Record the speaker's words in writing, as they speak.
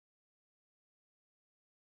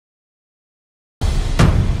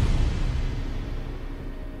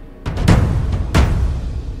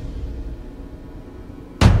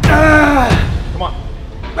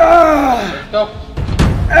Go.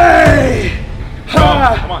 Hey!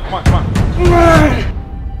 Ha! Come on, come on, come on.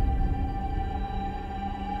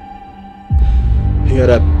 You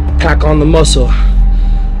gotta pack on the muscle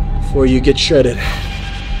before you get shredded.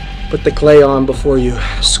 Put the clay on before you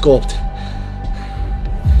sculpt.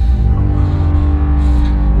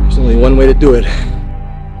 There's only one way to do it.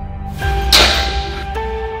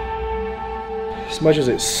 As much as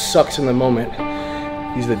it sucks in the moment,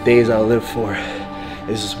 these are the days I live for.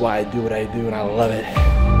 This is why I do what I do, and I love it.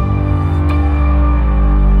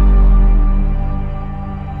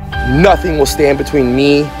 Nothing will stand between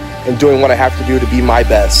me and doing what I have to do to be my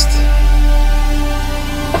best.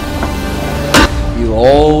 You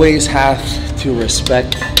always have to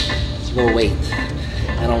respect your weight.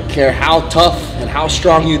 I don't care how tough and how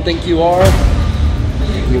strong you think you are,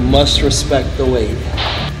 you must respect the weight.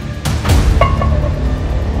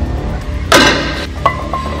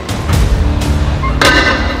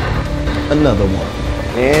 Another one.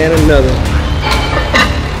 And another one.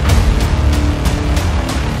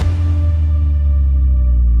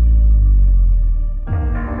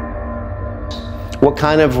 What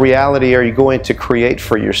kind of reality are you going to create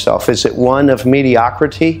for yourself? Is it one of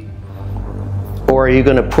mediocrity? Or are you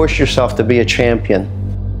going to push yourself to be a champion?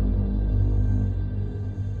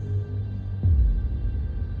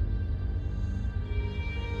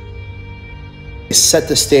 Set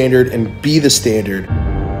the standard and be the standard.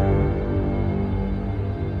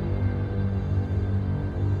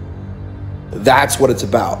 That's what it's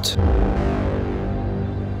about.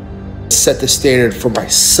 Set the standard for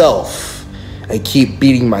myself and keep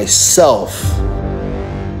beating myself.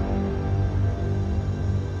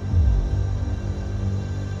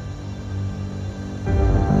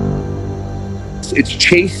 It's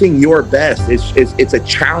chasing your best. It's a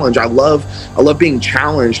challenge. I love being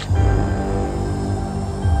challenged.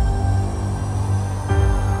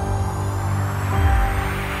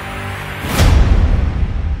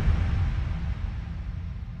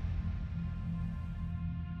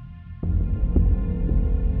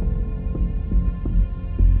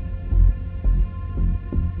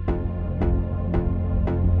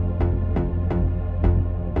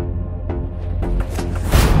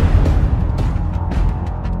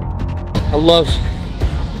 I love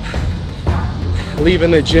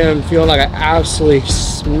leaving the gym feeling like I absolutely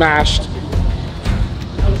smashed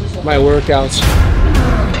my workouts.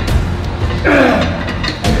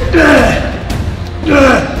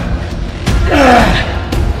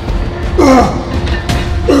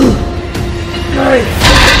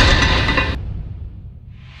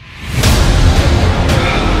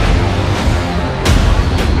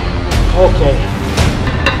 Okay.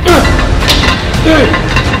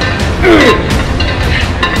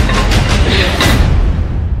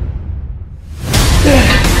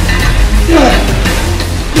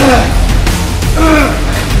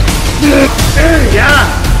 Yeah.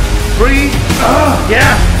 3.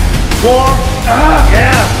 Yeah. 4.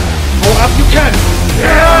 Yeah. Go up you can.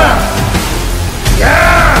 Yeah.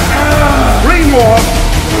 Yeah. 3 more.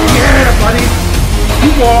 Yeah, buddy.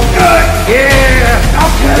 2 more. Yeah.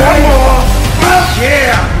 Okay. 1 more.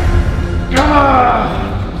 Yeah.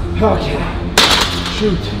 Okay.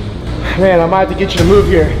 Shoot. Man, I might have to get you to move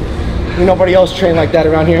here. Ain't nobody else trained like that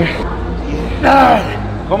around here.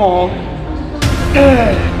 Come on.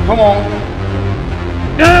 Come on.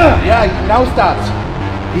 Yeah, now stops.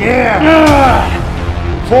 Yeah.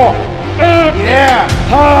 4. Yeah.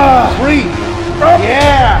 3.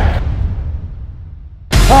 Yeah.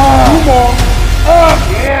 2 more.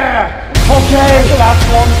 Yeah. Okay. The last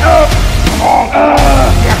one. Come on.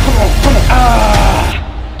 Yeah, come on, come on.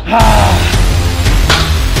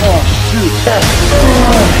 Oh, shoot.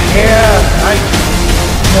 Yeah. Nice.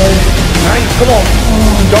 Nice, come on.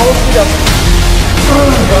 Don't sit up.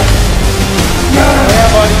 Yeah,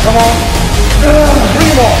 buddy, come on.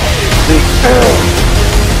 3 more. 6,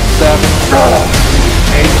 7,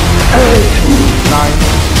 8, 9,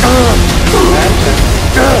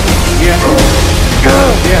 10. Yeah.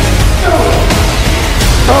 Yeah.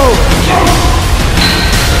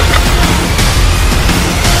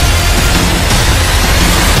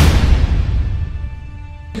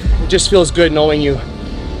 It just feels good knowing you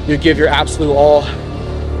give your absolute all.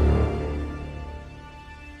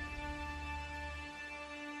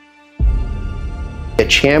 A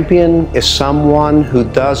champion is someone who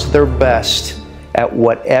does their best at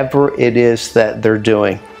whatever it is that they're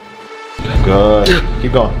doing. Good.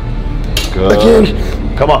 Keep going. Good.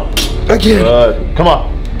 Again. Come on. Again. Good. Come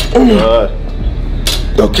on. Good.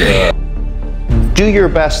 Okay. Do your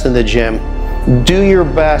best in the gym. Do your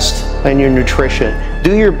best in your nutrition.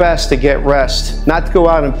 Do your best to get rest, not to go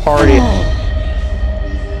out and party.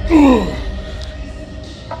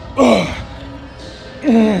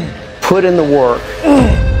 Put in the work.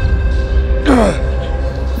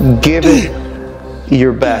 Give it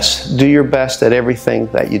your best. Do your best at everything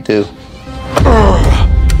that you do.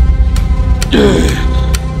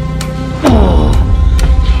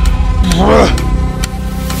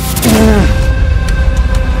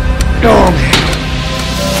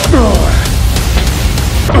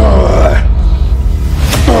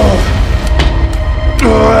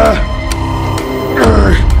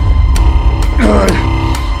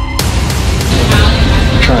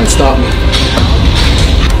 Try and stop me.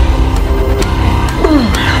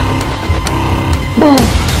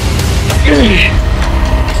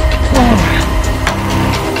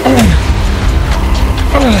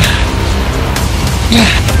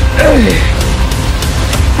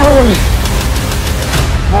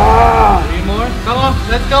 Three more. Come on,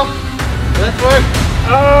 let's go. Let's work.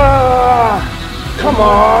 Come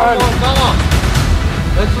on. Come on.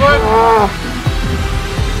 Let's work.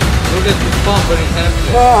 Look at this pump when it's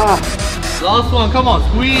happening. Last one. Come on,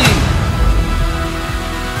 squeeze.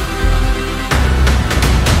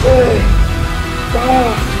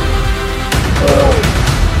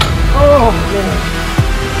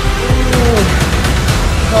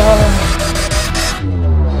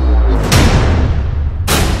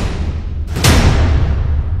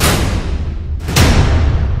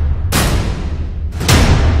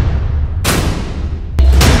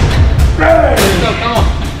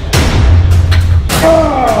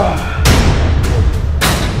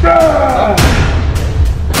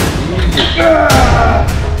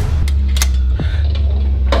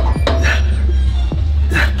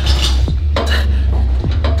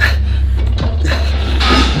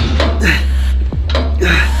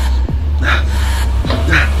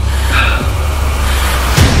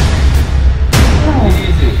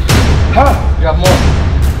 You have more.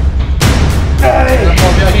 Hey. You have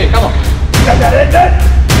more down here. Come on.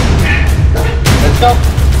 Let's go.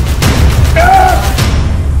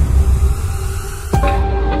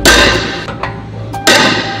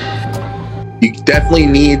 You definitely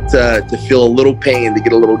need to feel a little pain to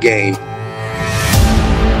get a little gain.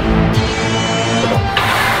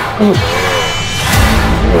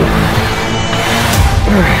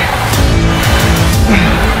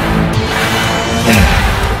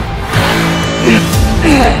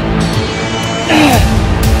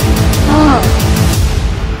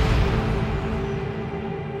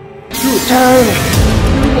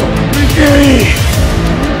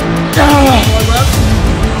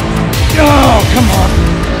 Oh, come on.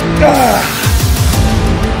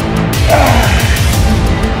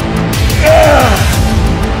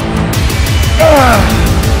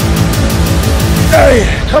 Hey,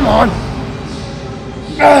 come on.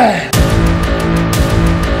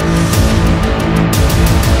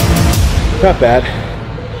 Not bad.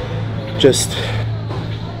 Just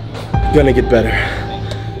gonna get better.